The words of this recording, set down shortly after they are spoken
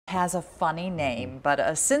has a funny name, but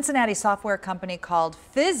a Cincinnati software company called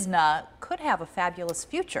Physna could have a fabulous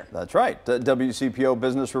future. That's right. WCPO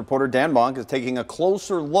business reporter Dan Monk is taking a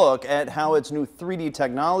closer look at how its new 3D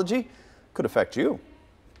technology could affect you.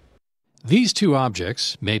 These two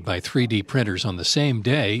objects, made by 3D printers on the same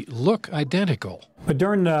day, look identical. But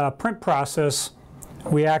during the print process,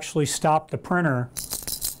 we actually stopped the printer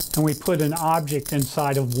and we put an object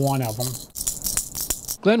inside of one of them.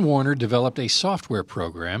 Glenn Warner developed a software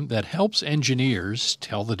program that helps engineers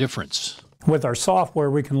tell the difference. With our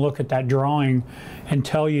software, we can look at that drawing and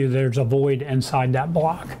tell you there's a void inside that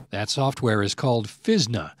block. That software is called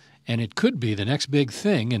Physna, and it could be the next big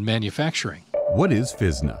thing in manufacturing. What is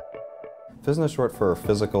Physna? Physna is short for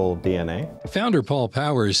physical DNA. Founder Paul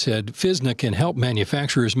Powers said Physna can help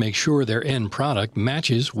manufacturers make sure their end product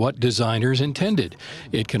matches what designers intended.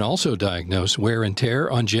 It can also diagnose wear and tear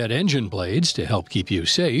on jet engine blades to help keep you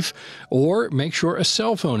safe, or make sure a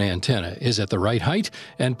cell phone antenna is at the right height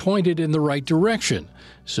and pointed in the right direction,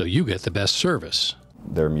 so you get the best service.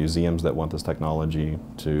 There are museums that want this technology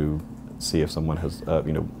to see if someone has,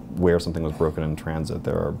 where something was broken in transit.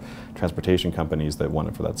 There are transportation companies that want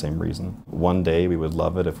it for that same reason. One day we would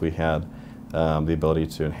love it if we had the ability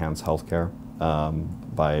to enhance healthcare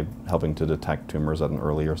by helping to detect tumors at an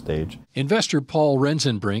earlier stage. Investor Paul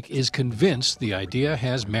Renzenbrink is convinced the idea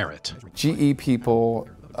has merit. GE people,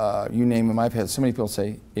 you name them, I've had so many people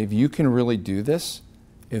say, if you can really do this,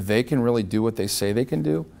 if they can really do what they say they can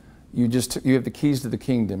do, you have the keys to the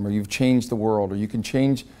kingdom, or you've changed the world, or you can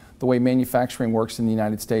change the way manufacturing works in the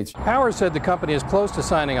United States. Powers said the company is close to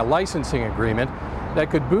signing a licensing agreement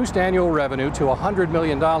that could boost annual revenue to $100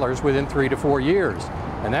 million within 3 to 4 years.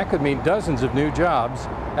 And that could mean dozens of new jobs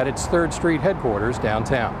at its 3rd Street headquarters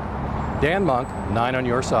downtown. Dan Monk, 9 on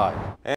your side.